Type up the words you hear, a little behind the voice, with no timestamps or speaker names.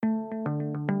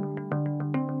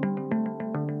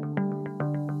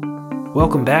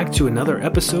Welcome back to another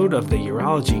episode of the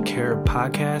Urology Care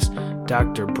Podcast.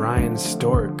 Dr. Brian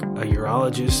Stork, a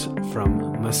urologist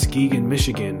from Muskegon,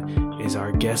 Michigan, is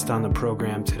our guest on the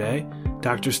program today.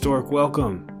 Dr. Stork,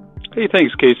 welcome. Hey,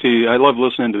 thanks, Casey. I love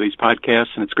listening to these podcasts,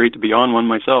 and it's great to be on one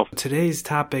myself. Today's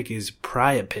topic is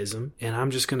priapism, and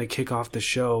I'm just going to kick off the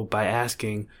show by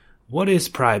asking, what is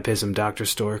priapism, Dr.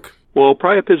 Stork? Well,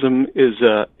 priapism is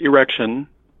an erection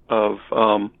of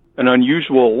an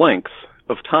unusual length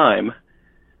of time.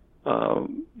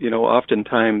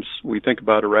 Oftentimes we think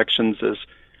about erections as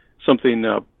something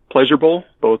pleasurable,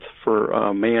 both for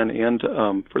a man and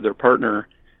for their partner.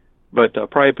 But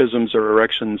priapisms are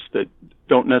erections that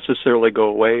don't necessarily go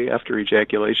away after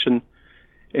ejaculation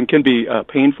and can be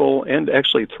painful and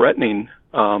actually threatening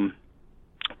to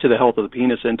the health of the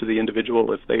penis and to the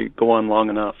individual if they go on long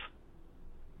enough.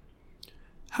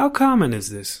 How common is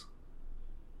this?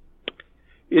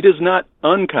 It is not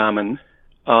uncommon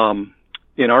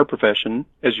in our profession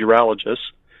as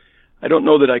urologists. I don't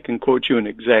know that I can quote you an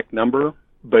exact number,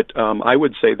 but I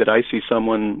would say that I see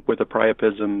someone with a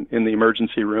priapism in the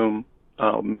emergency room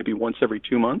maybe once every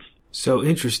 2 months. So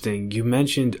interesting. You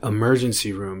mentioned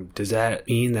emergency room. Does that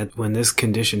mean that when this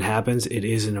condition happens, it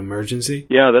is an emergency?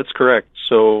 Yeah, that's correct.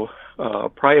 So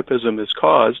priapism is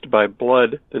caused by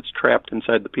blood that's trapped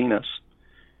inside the penis.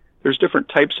 There's different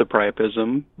types of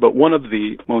priapism, but one of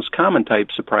the most common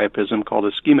types of priapism, called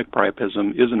ischemic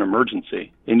priapism, is an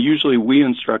emergency. And usually we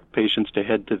instruct patients to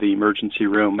head to the emergency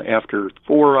room after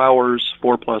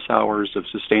 4+ hours of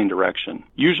sustained erection.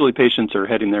 Usually patients are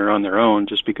heading there on their own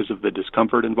just because of the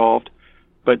discomfort involved,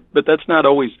 but that's not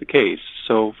always the case.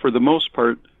 So for the most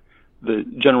part, the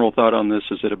general thought on this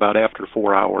is that about after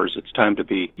 4 hours, it's time to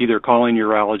be either calling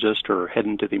your urologist or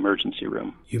heading to the emergency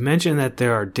room. You mentioned that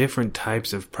there are different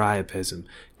types of priapism.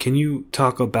 Can you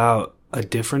talk about a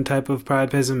different type of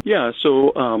priapism? Yeah,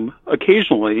 so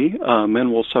occasionally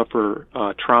men will suffer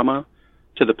trauma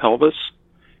to the pelvis,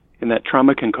 and that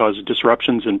trauma can cause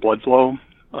disruptions in blood flow,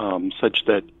 such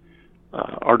that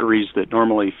arteries that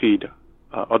normally feed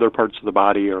other parts of the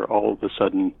body are all of a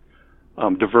sudden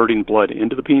diverting blood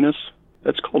into the penis.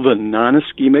 That's called a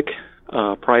non-ischemic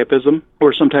priapism,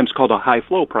 or sometimes called a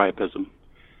high-flow priapism.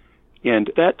 And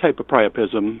that type of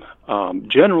priapism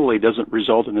generally doesn't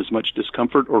result in as much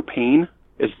discomfort or pain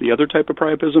as the other type of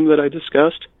priapism that I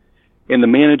discussed, and the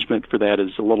management for that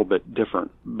is a little bit different.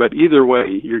 But either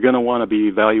way, you're going to want to be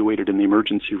evaluated in the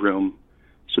emergency room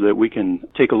so that we can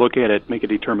take a look at it, make a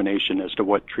determination as to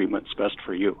what treatment's best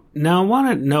for you. Now, I want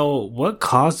to know what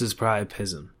causes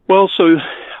priapism. Well, so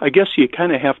I guess you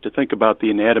kind of have to think about the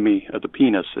anatomy of the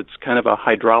penis. It's kind of a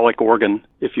hydraulic organ,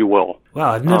 if you will.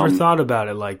 Wow, I've never thought about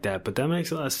it like that, but that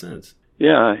makes a lot of sense.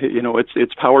 Yeah,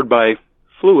 it's powered by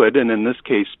fluid, and in this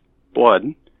case,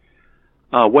 blood.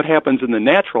 What happens in the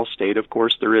natural state, of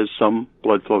course, there is some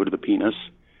blood flow to the penis.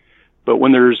 But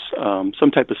when there's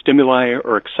some type of stimuli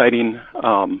or exciting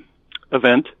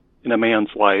event in a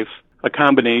man's life, a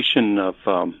combination of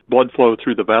blood flow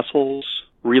through the vessels,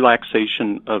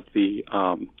 relaxation of the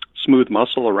smooth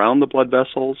muscle around the blood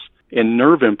vessels, and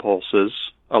nerve impulses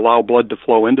allow blood to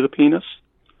flow into the penis.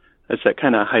 That's that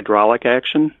kind of hydraulic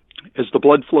action. As the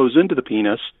blood flows into the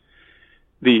penis,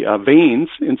 the veins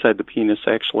inside the penis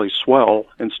actually swell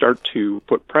and start to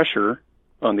put pressure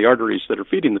on the arteries that are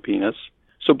feeding the penis.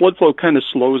 So blood flow kind of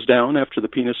slows down after the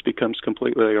penis becomes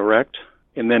completely erect.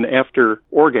 And then after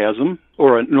orgasm,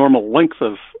 or a normal length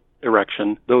of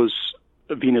erection, those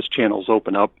venous channels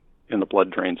open up and the blood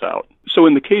drains out. So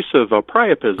in the case of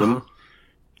priapism,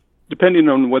 depending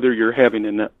on whether you're having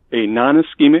a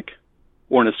non-ischemic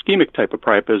or an ischemic type of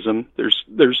priapism,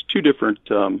 there's two different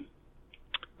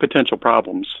potential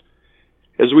problems.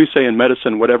 As we say in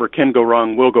medicine, whatever can go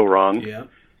wrong will go wrong. Yeah.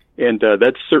 And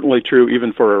that's certainly true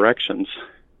even for erections.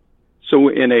 So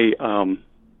in a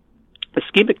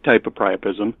ischemic type of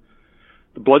priapism,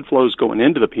 the blood flow is going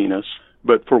into the penis,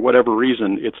 but for whatever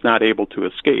reason, it's not able to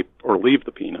escape or leave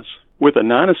the penis. With a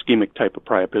non-ischemic type of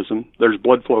priapism, there's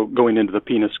blood flow going into the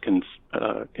penis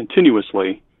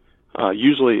continuously,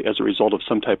 usually as a result of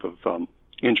some type of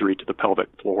injury to the pelvic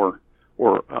floor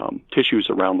or tissues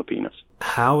around the penis.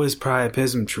 How is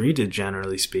priapism treated,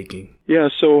 generally speaking? Yeah,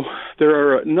 so there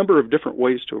are a number of different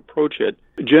ways to approach it.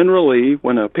 Generally,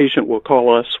 when a patient will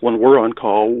call us, when we're on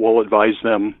call, we'll advise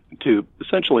them to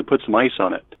essentially put some ice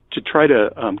on it, to try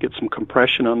to get some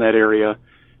compression on that area,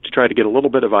 to try to get a little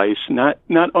bit of ice, not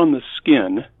on the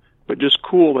skin, but just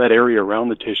cool that area around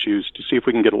the tissues to see if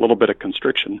we can get a little bit of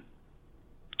constriction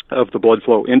of the blood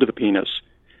flow into the penis.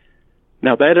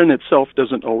 Now, that in itself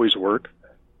doesn't always work,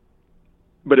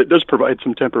 but it does provide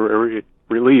some temporary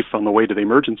relief on the way to the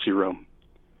emergency room.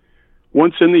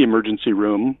 Once in the emergency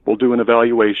room, we'll do an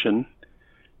evaluation,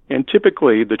 and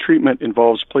typically the treatment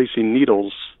involves placing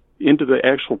needles into the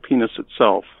actual penis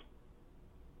itself.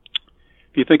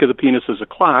 If you think of the penis as a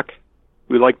clock,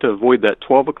 we like to avoid that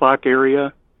 12 o'clock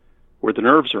area where the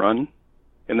nerves run,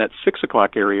 and that 6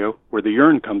 o'clock area where the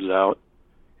urine comes out,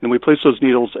 and we place those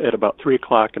needles at about 3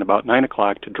 o'clock and about 9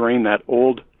 o'clock to drain that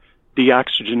old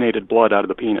deoxygenated blood out of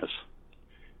the penis.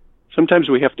 Sometimes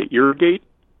we have to irrigate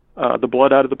the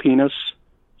blood out of the penis.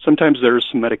 Sometimes there's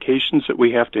some medications that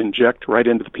we have to inject right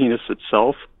into the penis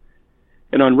itself.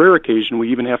 And on rare occasion,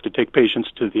 we even have to take patients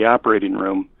to the operating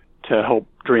room to help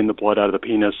drain the blood out of the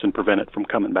penis and prevent it from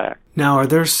coming back. Now, are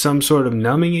there some sort of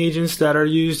numbing agents that are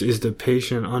used? Is the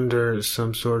patient under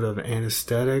some sort of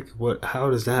anesthetic?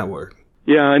 How does that work?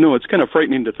 Yeah, I know. It's kind of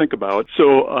frightening to think about.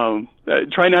 So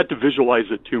try not to visualize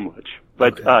it too much.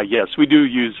 But okay. Yes, we do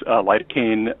use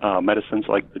lidocaine medicines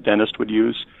like the dentist would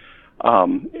use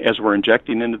as we're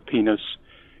injecting into the penis.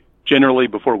 Generally,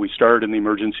 before we start in the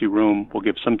emergency room, we'll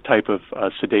give some type of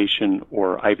sedation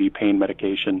or IV pain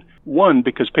medication. One,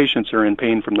 because patients are in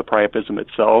pain from the priapism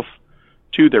itself.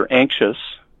 Two, they're anxious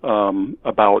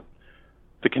about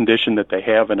the condition that they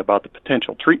have and about the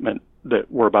potential treatment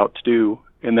that we're about to do.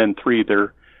 And then three,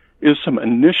 there is some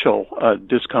initial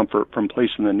discomfort from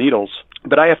placing the needles.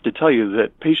 But I have to tell you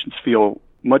that patients feel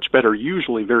much better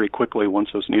usually very quickly once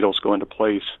those needles go into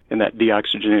place and that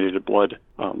deoxygenated blood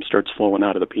starts flowing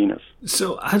out of the penis.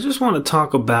 So I just want to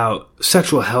talk about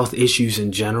sexual health issues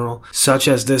in general, such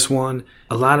as this one.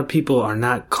 A lot of people are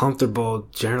not comfortable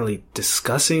generally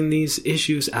discussing these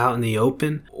issues out in the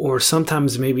open, or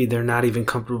sometimes maybe they're not even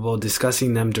comfortable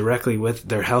discussing them directly with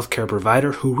their healthcare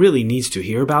provider who really needs to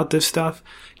hear about this stuff.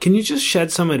 Can you just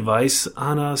shed some advice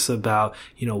on us about,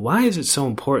 why is it so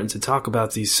important to talk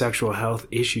about these sexual health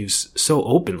issues so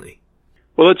openly?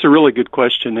 Well, that's a really good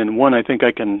question, and one I think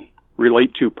I can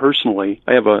relate to personally.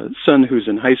 I have a son who's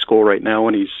in high school right now,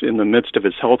 and he's in the midst of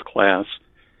his health class.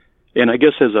 And I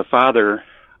guess as a father,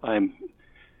 I'm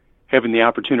having the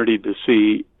opportunity to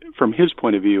see from his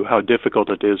point of view how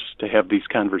difficult it is to have these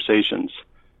conversations.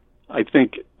 I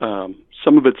think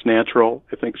some of it's natural.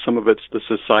 I think some of it's the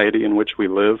society in which we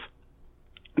live.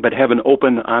 But having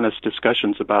open, honest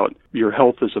discussions about your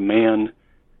health as a man,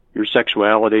 your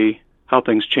sexuality, how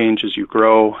things change as you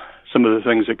grow, some of the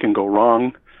things that can go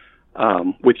wrong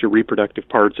with your reproductive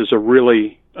parts is a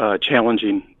really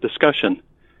challenging discussion.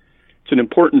 It's an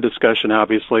important discussion,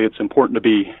 obviously. It's important to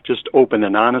be just open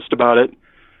and honest about it.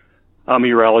 I'm a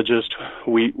urologist.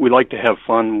 We like to have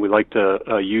fun. We like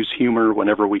to use humor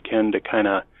whenever we can to kind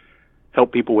of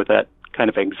help people with that kind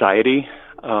of anxiety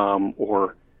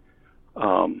or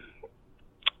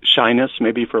shyness,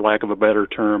 maybe for lack of a better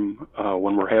term,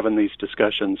 when we're having these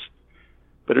discussions.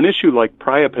 But an issue like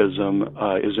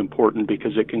priapism is important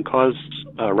because it can cause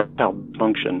erectile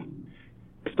dysfunction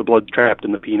if the blood's trapped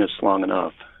in the penis long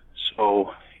enough.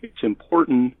 So it's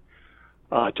important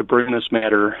to bring this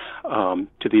matter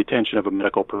to the attention of a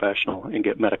medical professional and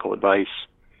get medical advice.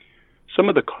 Some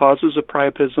of the causes of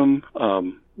priapism,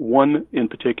 one in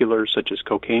particular, such as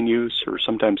cocaine use or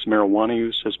sometimes marijuana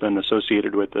use, has been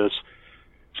associated with this.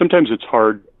 Sometimes it's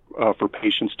hard for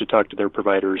patients to talk to their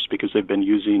providers because they've been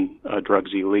using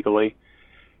drugs illegally.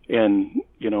 And,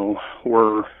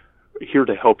 we're here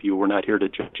to help you. We're not here to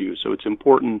judge you. So it's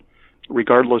important,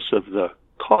 regardless of the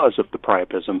cause of the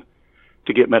priapism,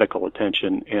 to get medical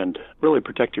attention and really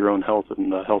protect your own health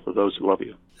and the health of those who love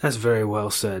you. That's very well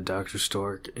said, Dr.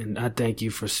 Stork. And I thank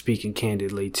you for speaking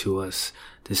candidly to us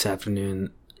this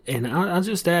afternoon. And I'll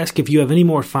just ask if you have any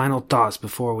more final thoughts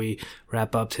before we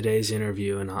wrap up today's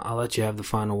interview, and I'll let you have the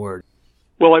final word.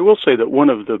 Well, I will say that one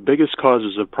of the biggest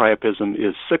causes of priapism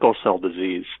is sickle cell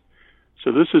disease.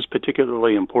 So this is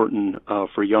particularly important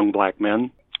for young black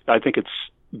men. I think it's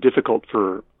difficult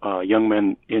for young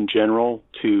men in general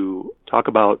to talk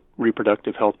about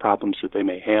reproductive health problems that they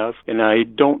may have. And I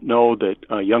don't know that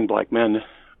young black men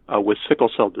with sickle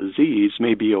cell disease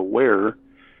may be aware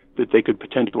that they could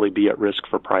potentially be at risk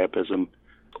for priapism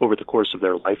over the course of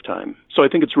their lifetime. So I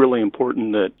think it's really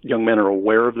important that young men are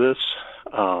aware of this,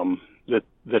 that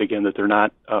they're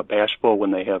not bashful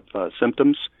when they have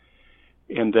symptoms,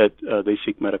 and that they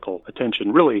seek medical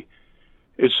attention really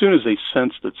as soon as they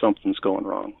sense that something's going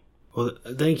wrong. Well,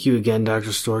 thank you again,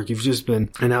 Dr. Stork. You've just been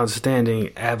an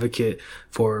outstanding advocate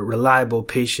for reliable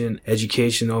patient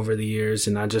education over the years,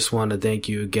 and I just want to thank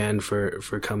you again for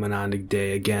coming on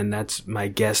today. Again, that's my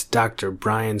guest, Dr.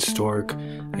 Brian Stork,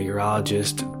 a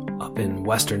urologist up in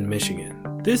Western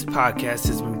Michigan. This podcast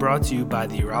has been brought to you by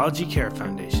the Urology Care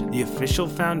Foundation, the official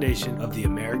foundation of the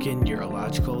American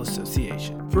Urological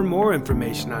Association. For more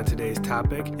information on today's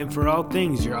topic and for all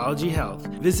things urology health,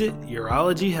 visit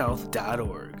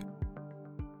urologyhealth.org.